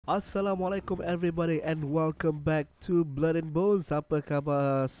Assalamualaikum everybody and welcome back to Blood and Bones. Apa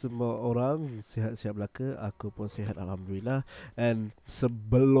khabar semua orang? Sihat-sihat belaka? Aku pun sihat alhamdulillah. And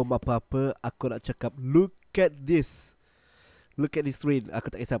sebelum apa-apa aku nak cakap, look at this. Look at this rain.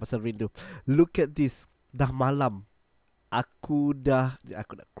 Aku tak kisah pasal rain tu. Look at this. Dah malam. Aku nak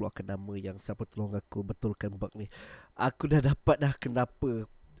keluarkan nama yang siapa tolong aku betulkan bug ni. Aku dah dapat dah kenapa.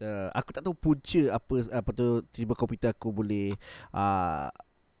 Aku tak tahu punca apa tu tiba komputer aku boleh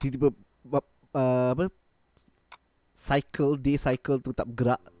tiba-tiba apa cycle tu tak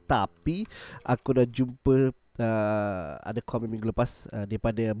bergerak, tapi aku dah jumpa ada komen minggu lepas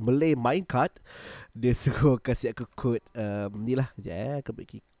daripada Malay Minecraft. Dia suruh kasih aku kod ni lah. Sekejap aku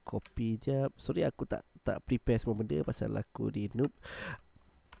bagi copy je. Sorry aku tak prepare semua benda pasal aku di noob.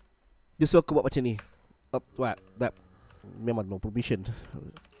 Dia suruh aku buat macam ni. Memang no permission.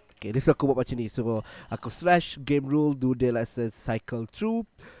 Okay, dia suruh aku buat macam ni. So aku slash game rule, do the license, cycle through,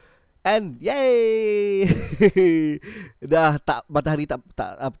 and yay. Dah tak, matahari tak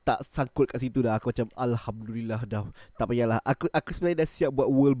sangkut kat situ dah. Aku macam alhamdulillah dah. Tak payahlah. Aku sebenarnya dah siap buat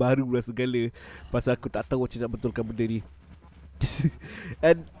world baru lah segala. Pasal aku tak tahu macam nak betulkan benda ni.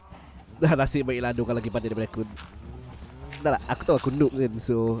 And dah nasib baiklah ada orang lagi pandai daripada aku. Dah lah, aku tahu aku noob kan.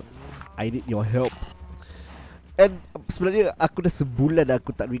 So I need your help. And sebenarnya aku dah sebulan dah aku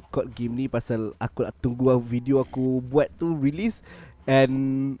tak record game ni pasal aku nak tunggu video aku buat tu release.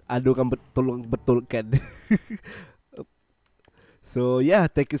 And ada orang tolong betulkan. So yeah,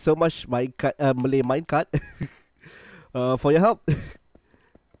 thank you so much Malay Minecraft for your help.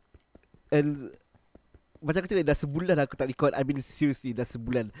 And macam kata dah sebulan aku tak record. I mean seriously dah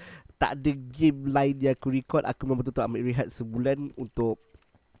sebulan. Tak ada game lain yang aku record. Aku memang betul-betul ambil rehat sebulan untuk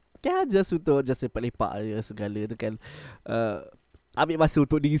just lepak-lepak je segala tu kan. Ambil masa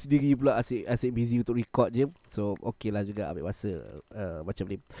untuk diri sendiri pula, asyik busy untuk record je. So okay lah juga ambil masa macam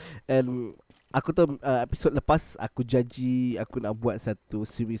ni. And aku tahu episod lepas aku janji aku nak buat satu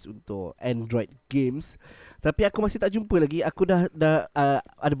series untuk Android games. Tapi aku masih tak jumpa lagi. Aku dah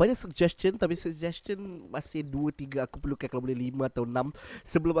ada banyak suggestion, tapi suggestion masih 2-3. Aku perlukan kalau boleh 5 atau 6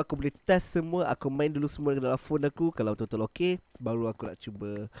 sebelum aku boleh test semua. Aku main dulu semua dalam phone aku. Kalau betul-betul okay, baru aku nak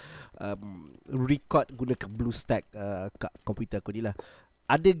cuba record gunakan BlueStack kat komputer aku ni lah.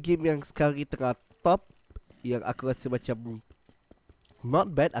 Ada game yang sekarang ni tengah top yang aku rasa macam not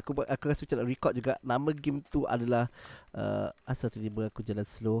bad. Aku rasa macam nak record juga. Nama game tu adalah asal tiba-tiba aku jalan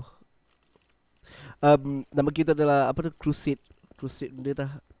slow. Nama game tu adalah apa tu, Crusade benda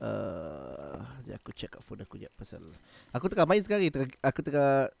dah. Aku check kat phone aku je pasal aku tengah main sekarang ni. Aku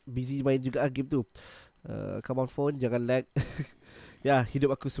tengah busy main juga game tu. Come on phone, jangan lag. Ya,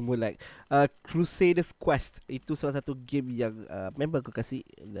 hidup aku semua lag. Crusader's Quest itu salah satu game yang member aku kasih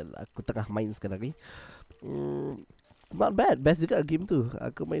dan aku tengah main sekarang ni. Not bad, best juga game tu.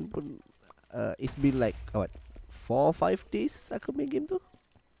 Aku main pun it's been like what 4-5 days aku main game tu.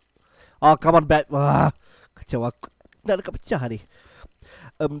 Oh come on bad. Wah, kacau aku. Nak dekat pecah ni.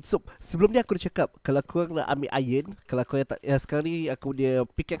 So sebelum ni aku dah cakap kalau korang nak ambil iron, kalau korang tak sekarang ni aku dia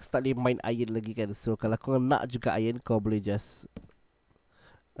pickaxe tak boleh main iron lagi kan. So kalau korang nak juga iron, kau boleh just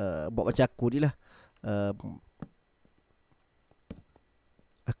buat macam aku ni lah.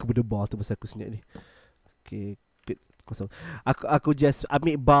 Aku berdebar tu pasal aku senyap ni. Okay, kosong. Aku just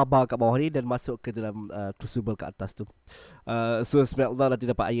ambil bar kat bawah ni dan masuk ke dalam crucible kat atas tu. So smelter nanti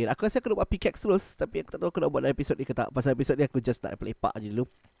dapat iron. Aku rasa aku nak buat pickaxe terus, tapi aku tak tahu aku nak buat dalam episod ni ke tak. Pasal episod ni aku just nak lepak je dulu.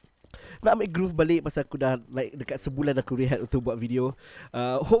 Nak ambil groove balik pasal aku dah like dekat sebulan aku rehat untuk buat video.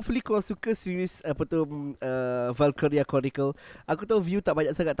 Hopefully korang suka series apa tu Valkyria Chronicle. Aku tahu view tak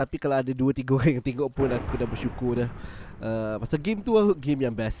banyak sangat, tapi kalau ada 2-3 orang yang tengok pun aku dah bersyukur dah. Pasal game tu game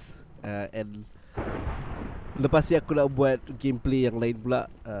yang best. And lepas ni aku nak buat gameplay yang lain pula.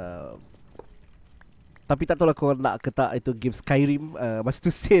 Tapi tak tahu lah korang nak ke tak itu game Skyrim. Masa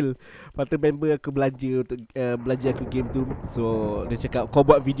tu sale. Lepas tu member aku belanja untuk belanja aku game tu. So dia cakap kau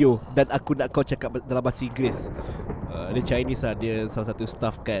buat video dan aku nak kau cakap dalam bahasa Inggeris. Dia Chinese lah. Dia salah satu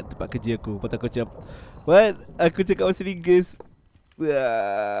staff kat tempat kerja aku. Lepas tu aku macam what? Aku cakap bahasa Inggeris.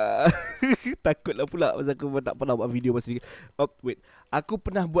 Takutlah pula pasal aku tak pernah buat video bahasa Inggeris. Oh wait, aku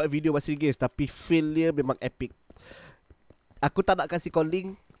pernah buat video bahasa Inggeris tapi fail dia memang epic. Aku tak nak kasih kau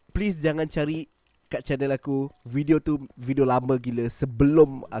link. Please jangan cari kat channel aku. Video tu video lama gila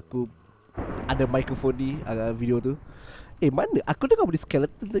sebelum aku ada mikrofon ni. Video tu mana? Aku dengar body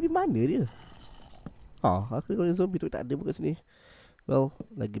skeleton tapi mana dia? Aku dengar zombie tu tak ada pun kat sini. Well,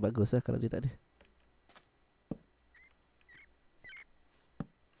 lagi bagus lah kalau dia tak ada.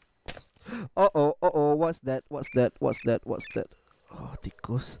 What's that? Oh,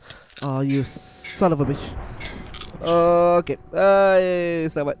 tikus. Oh, you son of a bitch. Okay.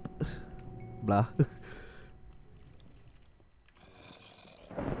 Selamat. Belah.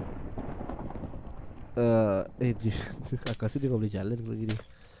 Aku rasa dia tak boleh jalan kalau gini.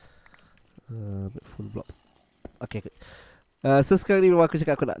 Full block. Okay. So sekarang ni memang aku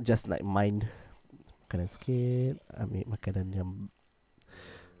cakap aku nak just like mine makanan sikit. Ambil makanan yang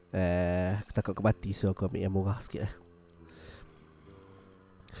aku takut aku mati, so aku ambil yang murah sikit lah.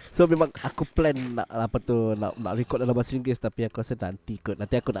 So memang aku plan nak apa tu nak record dalam bahasa Inggeris, tapi aku rasa nanti kot.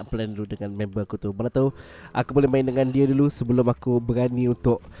 Nanti aku nak plan dulu dengan member aku tu. Mana tahu aku boleh main dengan dia dulu sebelum aku berani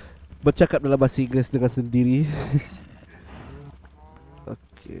untuk bercakap dalam bahasa Inggeris dengan sendiri.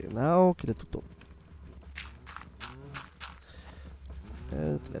 Okay, now kita tutup.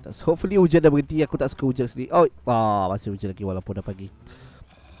 Hopefully hujan dah berhenti. Aku tak suka hujan sendiri. Masih hujan lagi walaupun dah pagi.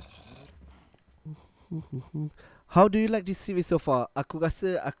 How do you like this series so far? Aku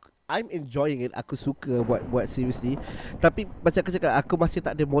rasa I'm enjoying it. Aku suka buat series ni. Tapi macam aku cakap, aku masih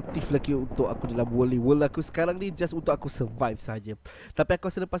tak ada motif lagi untuk aku dalam world aku sekarang ni just untuk aku survive saja. Tapi aku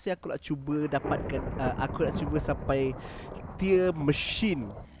rasa lepas ni aku nak cuba dapatkan aku nak cuba sampai tier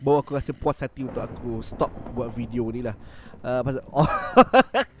machine baru aku rasa puas hati untuk aku stop buat video ni lah. Pasal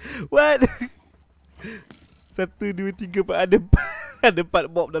what? 1, 2, 3, 4 ada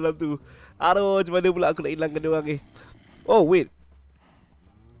 4 mob dalam tu. Aduh, macam mana pula aku nak hilangkan dia orang ni. Oh wait,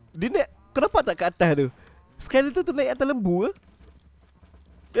 dia naik, kenapa tak ke atas tu? Skeleton tu naik atas lembu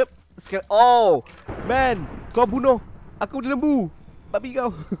ke? Yep, oh man, kau bunuh aku di lembu, babi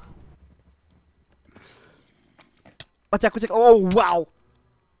kau. Macam aku cakap, oh wow.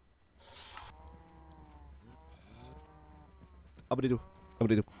 Apa dia tu?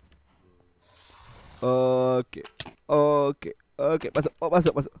 Okay,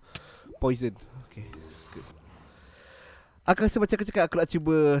 masuk. Poison. Okay, good. Aku rasa macam aku cakap, aku nak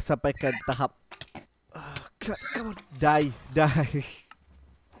cuba sampaikan tahap come on, die.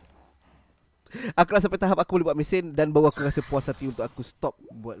 Aku nak sampai tahap aku boleh buat mesin, dan baru aku rasa puas hati untuk aku stop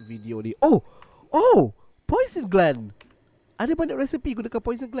buat video ni. Oh, poison gland. Ada banyak resepi gunakan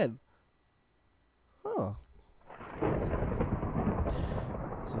poison gland.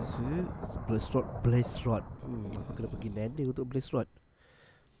 Blaze rod. Aku kena pergi nether untuk blaze rod.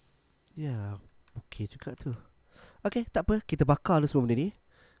 Ya, okey juga tu. Okey, tak apa, kita bakar dulu semua benda ni.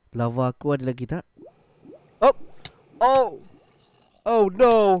 Lava aku ada lagi tak? Oh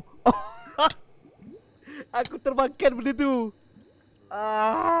no. Aku terbakar benda tu.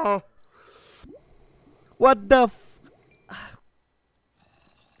 What the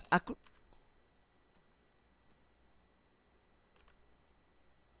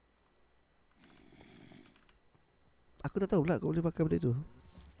Aku tak tahu pula kau boleh bakar benda tu.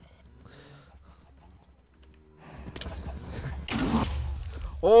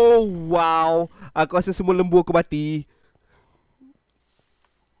 Oh wow, aku rasa semua lembu aku mati.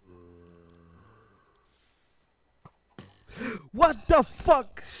 What the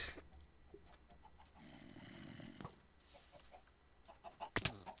fuck?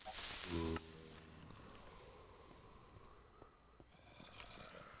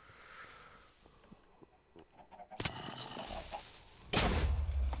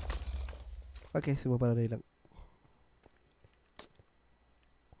 Okay, semua barang dah hilang.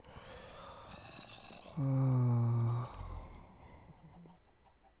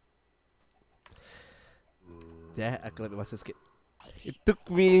 Aku nak masa sikit. It took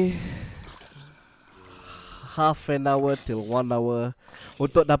me half an hour till 1 hour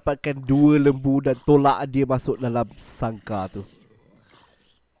untuk dapatkan 2 lembu dan tolak dia masuk dalam sangkar tu.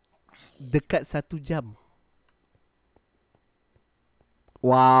 Dekat 1 jam.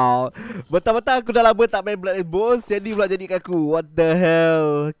 Wow, betul-betul aku dah lama tak main Blood and Bones. Jadi pula jadi kat aku. What the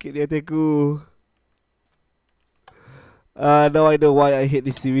hell? Kit di hati aku. Now I know why I hate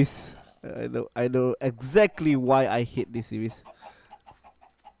this series. I know exactly why I hate this series.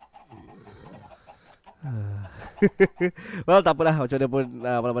 Well, tak apalah, macam mana pun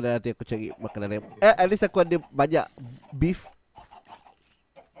malam-malam nanti aku cari makanan lain. At least aku ada banyak beef.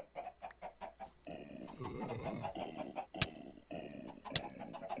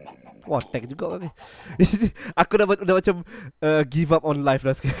 Wah, tag juga kan. Aku dah macam give up on life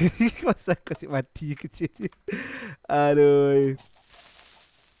dah sekarang. Masa aku asyik mati kecil. Aduh.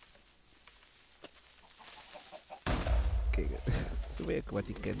 Okay, supaya aku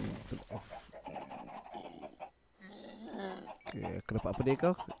matikan turn off. Okay, aku dapat apa dia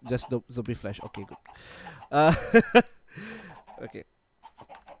kau? Just zombie flash. Okay, good. Okay.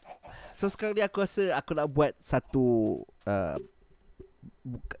 So sekarang ni aku rasa aku nak buat satu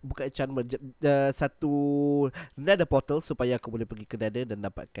bukan enchantment, satu nether portal supaya aku boleh pergi ke nether dan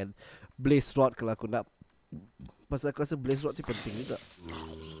dapatkan blaze rod kalau aku nak. Pasal aku rasa blaze rod tu penting juga.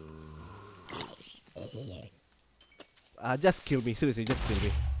 Just kill me. Seriously, just kill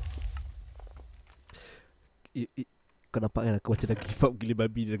me. Kau nampak kan aku macam dah give up gila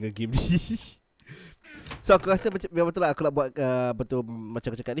babi dengan game ni. So aku rasa macam memang betul lah aku nak buat betul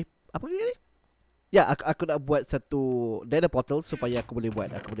macam aku cakap ni. Apa ni? Ya, aku nak buat satu nether portal supaya aku boleh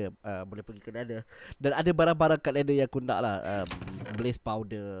buat, aku boleh pergi ke nether. Dan ada barang-barang kat nether yang aku nak lah. Blaze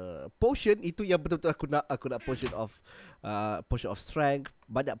powder, potion itu yang betul-betul aku nak. Aku nak potion of strength.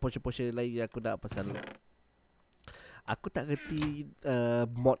 Banyak potion-potion lain yang aku nak. Pasal aku tak kerti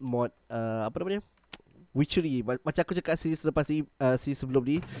mod apa namanya, witchery. Macam aku cakap series selepas ni, series sebelum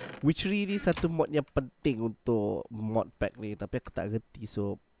ni, witchery ni satu mod yang penting untuk mod pack ni. Tapi aku tak kerti.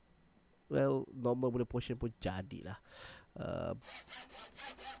 So well, normal boleh potion pun jadilah.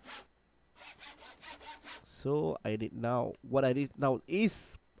 So I need now, what I need now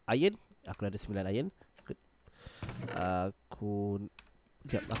is iron. Aku ada 9 iron. Aku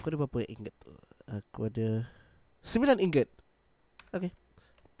ada berapa ingot? Aku ada 9 ingot. Okay,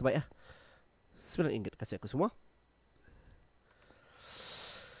 terbaik lah. 9 ingot kasih aku semua.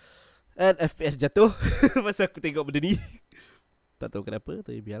 And FPS jatuh masa aku tengok benda ni. Tak tahu kenapa,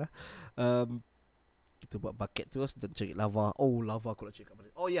 tapi biarlah. Kita buat bucket terus dan cari lava. Oh, lava aku nak cari kat mana?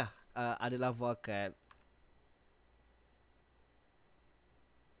 Oh ya, ada lava kat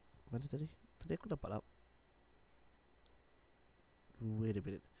mana tadi? Tadi aku dapat lava. Wait a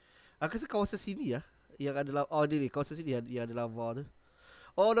minute. Aku rasa kawasan sini ya, yang ada lava. Oh ni kawasan sini yang ada lava tu.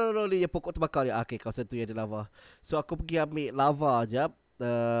 Oh no, ni yang pokok terbakar ni. Okay, kawasan tu yang ada lava. So aku pergi ambil lava jap.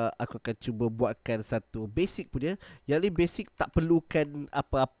 Aku akan cuba buatkan satu basic punya. Yang ni basic tak perlukan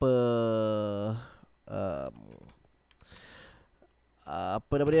apa-apa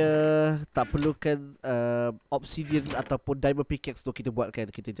apa nama dia, tak perlukan obsidian ataupun diamond pickaxe tu kita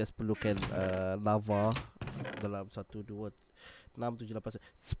buatkan. Kita just perlukan lava dalam 1, 2, 6, 7, 8,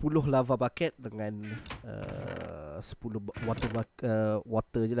 10 lava bucket dengan 10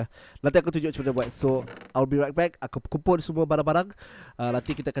 water je lah. Nanti aku tunjuk macam mana buat. So I'll be right back. Aku kumpul semua barang-barang.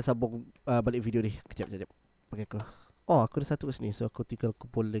 Nanti kita akan sambung balik video ni. Kejap. Pakai aku. Oh, aku ada satu kat sini. So aku tinggal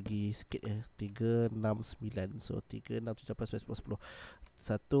kumpul lagi sikit ya. 3, 6, 9. So 3, 6, 7, 8, 9, 10.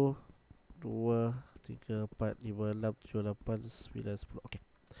 1, 2, 3, 4, 5, 6, 7, 8, 9, 10. Okay.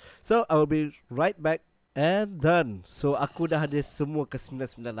 So I will be right back. And done. So aku dah ada semua ke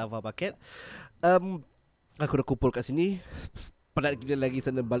 99 lava bucket. Aku dah kumpul kat sini. Penat gila lagi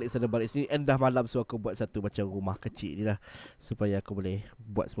sana balik sini. And dah malam, so aku buat satu macam rumah kecil ni lah, supaya aku boleh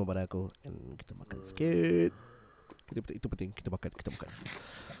buat semua barang aku. And kita makan sikit. Itu penting, kita makan.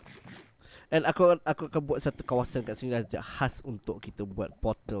 And aku akan buat satu kawasan kat sini lah, khas untuk kita buat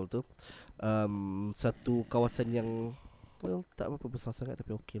portal tu. Satu kawasan yang tak apa besar sangat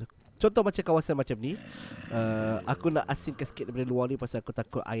tapi okey lah. Contoh macam kawasan macam ni, aku nak asingkan sikit daripada luar ni pasal aku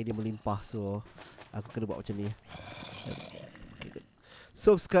takut air dia melimpah. So aku kena buat macam ni. Okay, good.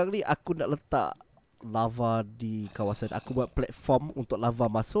 So sekarang ni aku nak letak lava di kawasan. Aku buat platform untuk lava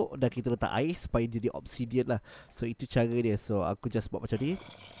masuk dan kita letak air supaya jadi obsidian lah. So itu cara dia. So aku just buat macam ni,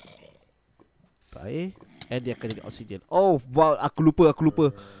 air, and dia akan jadi obsidian. Oh wow, aku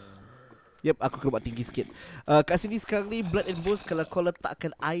lupa. Yep, aku kena buat tinggi sikit. Kat sini sekarang ni Blood and Bones, kalau kau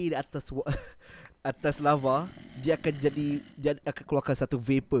letakkan air di atas atas lava, dia akan akan keluarkan satu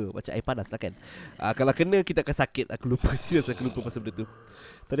vapor macam air panas lah kan. Kalau kena kita akan sakit. Aku lupa, serius aku lupa pasal benda tu.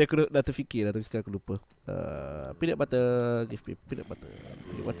 Tadi aku dah terfikir lah, tapi sekarang aku lupa. Peanut butter, give me peanut butter.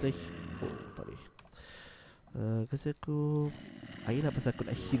 Oh, tak boleh. Kasi aku air lah pasal aku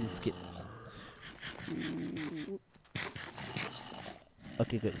nak heal sikit.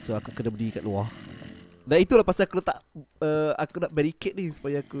 Okay, good. So aku kena berdiri kat luar. Dan itulah pasal aku letak aku nak barricade ni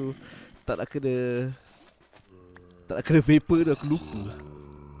supaya aku tak nak kena vapor tu. Aku lupa.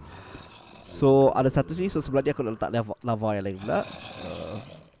 So ada satu sini. So sebelah dia aku nak letak lava yang lain pula.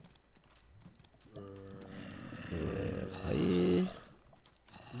 Air.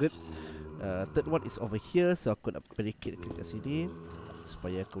 Good. Third one is over here. So aku nak barricade kat sini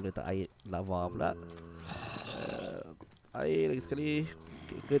supaya aku boleh letak air lava pula. Air lagi sekali.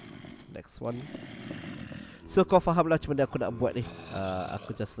 Okay, good. Next one. So kau faham lah macam mana aku nak buat ni.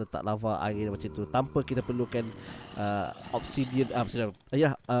 Aku just letak lava air macam tu tanpa kita perlukan obsidian.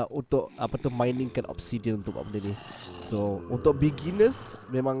 Untuk apa tu, miningkan obsidian untuk buat benda ni. So untuk beginners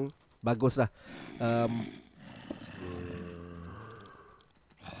memang bagus lah.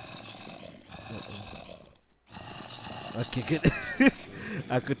 Okay, good.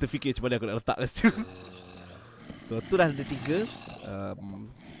 Aku terfikir macam mana aku nak letak kat situ. So tu dah ada 3.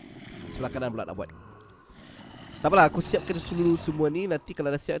 Sebelah kanan pula nak buat. Tak apalah, aku siapkan dulu semua ni. Nanti kalau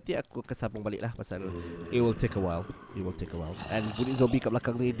dah siap nanti aku akan sambung balik lah. Pasal it will take a while. It will take a while. And bunyi zombie kat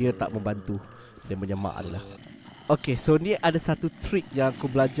belakang ni dia tak membantu. Dia menyemak adalah. Okay, so ni ada satu trick yang aku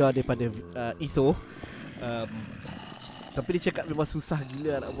belajar daripada Etho. Tapi dia cakap memang susah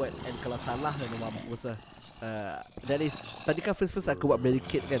gila nak buat. And kalau salah memang mampus lah. That is, tadi kan first aku buat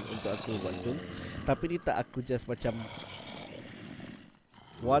barricade kan untuk aku buat tu. Tapi ni tak, aku just macam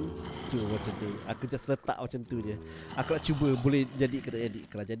 1, 2 macam tu. Aku just letak macam tu je. Aku nak cuba boleh jadi ke tak jadi.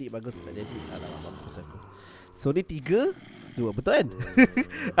 Kalau jadi bagus, tak jadi alamak mampus aku. So ni 3, 2, betul kan?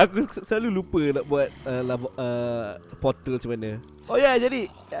 Aku selalu lupa nak buat portal macam mana. Oh ya, jadi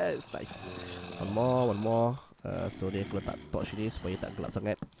yes, nice. One more. So ni aku letak torch ni supaya tak gelap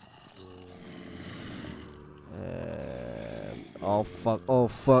sangat. Oh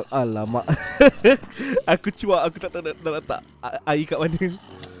fuck, alamak. Aku cuak, aku tak tahu nak letak air kat mana.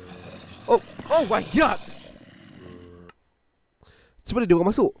 Oh my god. Macam mana dia orang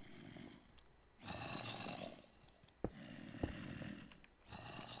masuk?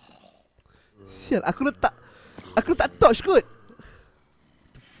 Sial, aku letak torch kot.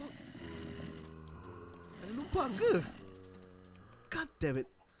 The fuck? Ada lubang ke? God damn it.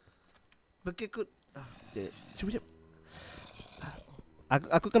 Bagi aku cuba.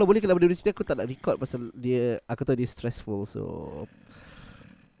 Aku kalau boleh kalau benda sini aku tak nak record pasal dia, aku tahu dia stressful, so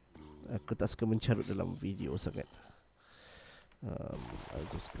aku tak suka mencarut dalam video sangat. I'll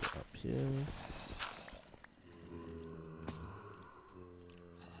just go up here.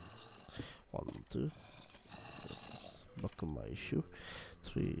 One, two. Buckle my shoe.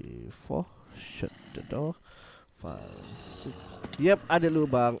 3, 4. Shut the door. 5, 6. Yep, ada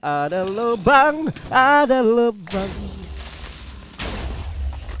lubang.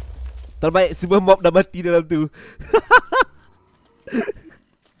 Terbaik, semua mob dah mati dalam tu.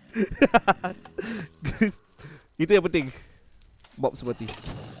 Itu yang penting. Mob semua mati.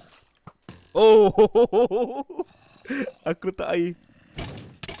 Oh, aku letak air.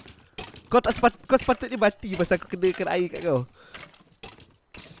 Kau sepatutnya mati pasal aku kenakan air kat kau.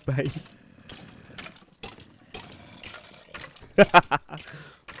 Bye.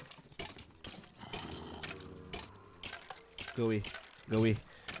 Go away.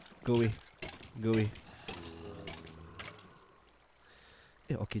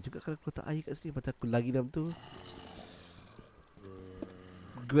 Okay juga kalau aku letak air kat sini. Pasal aku lagi dalam tu.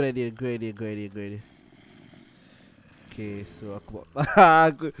 Good idea. Okay, so aku buat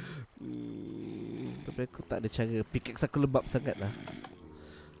tapi aku tak ada cara. Pickaxe aku lembab sangat lah.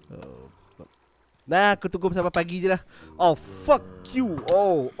 Nah, aku tunggu sampai pagi je lah. Oh, fuck you.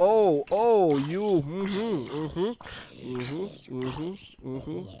 Oh, you.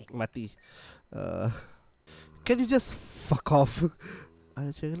 Mati. Can you just fuck off?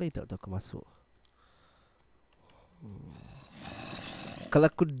 Ada cara lain tak untuk aku masuk? Kalau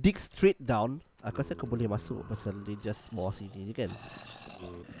aku dig straight down, aku rasa aku boleh masuk pasal dia just bawah sini je kan.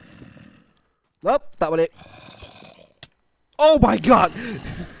 Nope, tak boleh. Oh my god.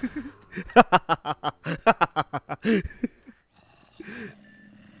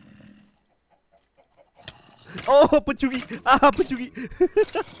 Oh, pencuri. Pencuri.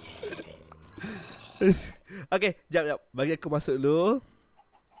 Okay, jap. Bagi aku masuk dulu.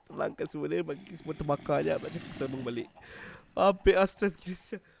 Tenangkan semua dia, bagi semua terbakar je. Nak cakap sambung balik. Ambil stress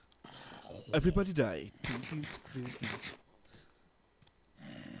gila. Everybody die.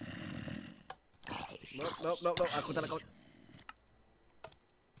 Nope. Aku tak nak kau.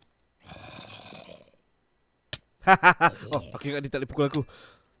 Oh, aku ingat dia tak boleh pukul aku.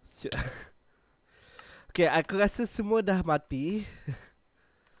 Okay, aku rasa semua dah mati.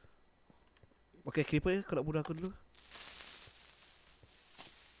 Okay, Creeper, kau nak bunuh aku dulu.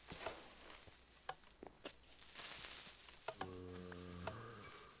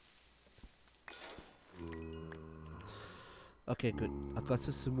 Okay, good. Aku rasa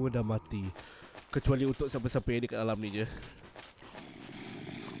semua dah mati. Kecuali untuk siapa-siapa yang dekat dalam ni je.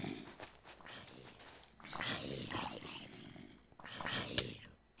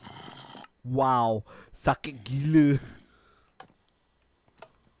 Wow, sakit gila.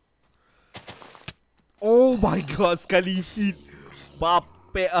 Oh my god, sekali hit.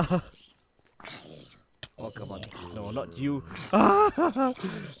 Bapek ah. Oh, come on. No, not you.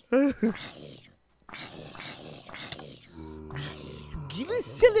 Gila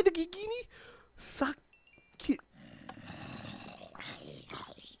sial ada gigi ni. Sakit.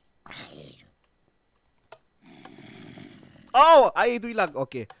 Oh, air tu hilang.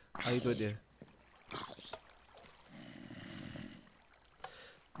 Okay, air tu ada.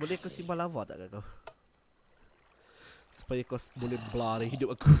 Boleh kau simpan lava tak kat kau? Supaya kau boleh blur dari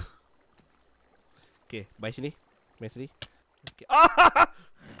hidup aku. Okay, bye sini. Main sini. Okay. Ah!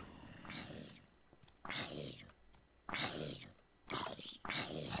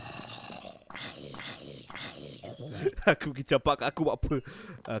 Aku pergi campak kat aku buat apa.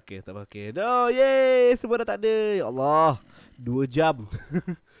 Okay, tak apa. Okay. No, yay. Semua dah tak ada. Ya Allah. 2 jam.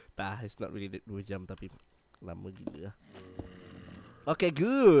 Tak, it's not really 2 jam tapi lama gila lah. Okay,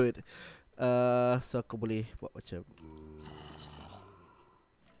 good. So aku boleh buat macam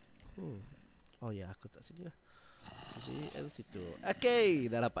oh ya, aku tak sini lah. Sini and situ. Okay,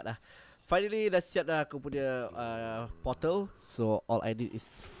 dah dapat dah. Finally dah siap dah aku punya portal. So all I need is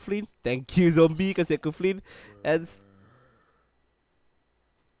flint. Thank you zombie kasi aku flint. And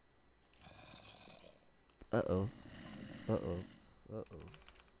Uh-oh.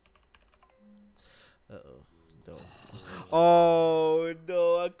 No. Oh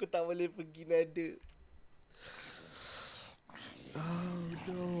no, aku tak boleh pergi nada. Oh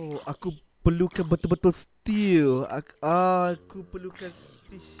no, aku perlukan betul-betul steel. Aku perlukan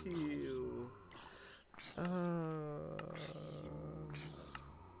steel.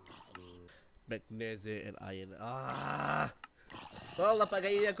 Magnesium and iron. Well, lapak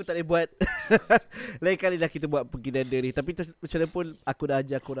gaya ni aku tak boleh buat. Lain kali dah kita buat pergi nada ni. Tapi macam mana pun aku dah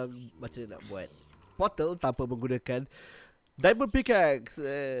ajar korang macam mana nak buat portal tanpa menggunakan diamond pickaxe.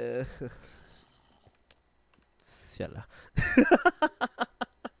 Sial lah.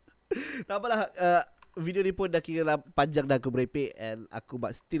 Tak apalah, video ni pun dah kira panjang dah aku merepek. And aku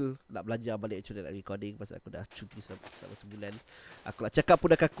still nak belajar balik macam mana nak recording. Pasal aku dah cuti selama sebulan. Aku nak cakap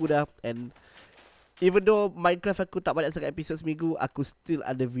pun dah kaku dah. And even though Minecraft aku tak banyak sangat episod seminggu, aku still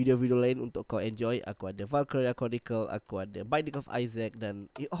ada video-video lain untuk kau enjoy. Aku ada Valkyria Chronicle, aku ada Binding of Isaac, dan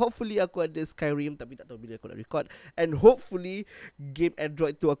hopefully aku ada Skyrim tapi tak tahu bila aku nak record. And hopefully game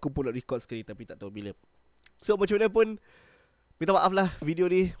Android tu aku pun nak record sekali tapi tak tahu bila. So macam mana pun, minta maaf lah video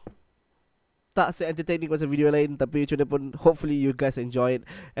ni tak se-entertaining macam video lain. Tapi macam mana pun, hopefully you guys enjoy it.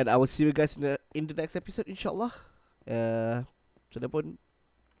 And I will see you guys in the next episode insyaAllah. Macam mana pun,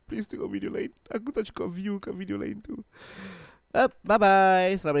 please tengok video lain. Aku tak cukup view kat video lain tu. Bye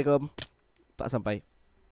bye. Assalamualaikum. Tak sampai.